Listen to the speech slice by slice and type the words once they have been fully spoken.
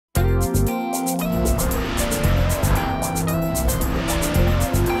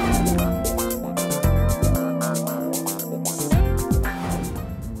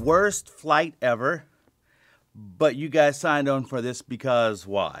worst flight ever, but you guys signed on for this because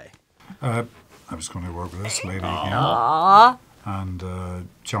why? I was going to work with this lady again. Aww. And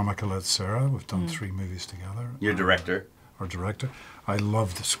John Michaelet, Sarah, we've done 3 movies together. Your director. Our director. I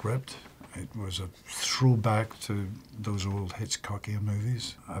loved the script. It was a throwback to those old Hitchcockian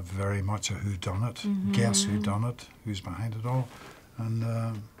movies. Very much a whodunit. Guess who done it? Who's behind it all? And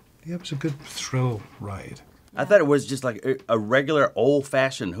yeah, it was a good thrill ride. I thought it was just like a regular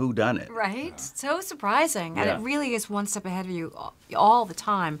old-fashioned whodunit. Right? So surprising. And Yeah. it really is one step ahead of you all the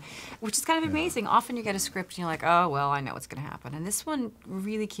time, which is kind of amazing. Often you get a script and you're like, oh, well, I know what's going to happen. And this one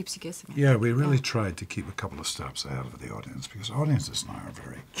really keeps you guessing. Yeah, we really tried to keep a couple of steps ahead of the audience because audiences now are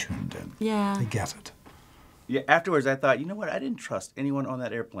very tuned in. Yeah. They get it. Yeah, afterwards I thought, you know what, I didn't trust anyone on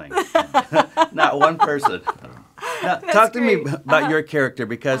that airplane. Not one person. Now, talk to me about your character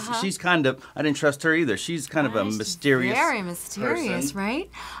because she's kind of, I didn't trust her either. She's kind of a mysterious Very mysterious, person. right?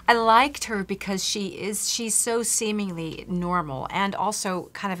 I liked her because she's so seemingly normal and also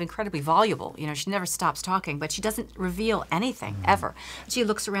kind of incredibly voluble. You know, she never stops talking, but she doesn't reveal anything, ever. She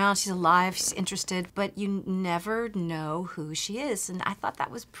looks around, she's alive, she's interested, but you never know who she is. And I thought that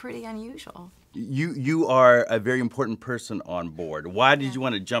was pretty unusual. You are a very important person on board. Why did you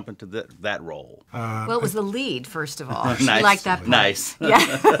want to jump into that role? Well, it was the lead, first of all. Nice. She liked that part. Nice. Yeah.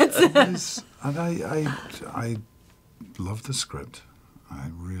 Yes, and I love the script. I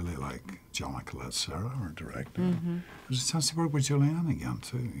really like John Michaelet, Sarah, our director. It was a chance to work with Julianne again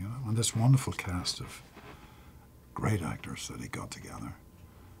too, you know, and this wonderful cast of great actors that he got together.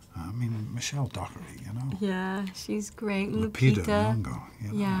 I mean, Michelle Dockery, you know. Yeah, she's great. Lupita Lupita. Nyong'o, you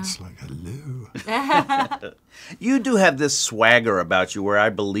know, Yeah. it's like, hello. You do have this swagger about you where I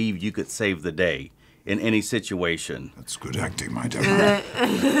believe you could save the day in any situation. That's good acting, my dear.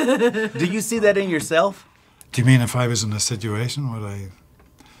 Do you see that in yourself? Do you mean if I was in a situation, would I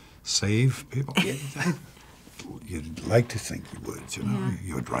save people? You'd like to think you would, you know. Yeah.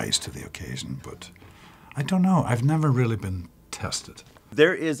 You would rise to the occasion, but I don't know. I've never really been tested.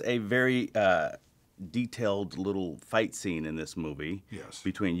 There is a very detailed little fight scene in this movie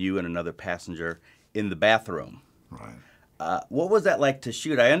between you and another passenger in the bathroom. Right. What was that like to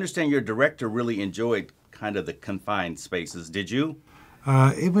shoot? I understand your director really enjoyed kind of the confined spaces. Did you?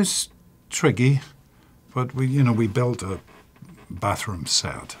 It was tricky, but we built a bathroom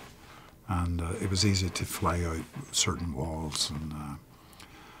set, and it was easy to fly out certain walls,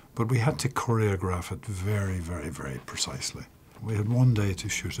 but we had to choreograph it very, very, very precisely. We had one day to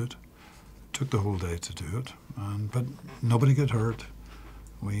shoot it. It took the whole day to do it, but nobody got hurt.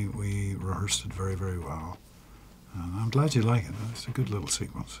 We rehearsed it very, very well. And I'm glad you like it. It's a good little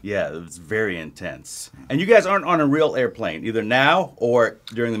sequence. Yeah, it was very intense. And you guys aren't on a real airplane, either now or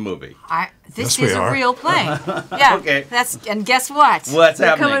during the movie. This Yes, we is a are. real plane. Yeah. Okay. And guess what? What's You're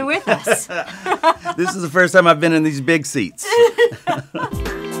happening? coming with us. This is the first time I've been in these big seats.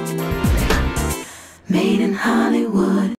 Made in Hollywood.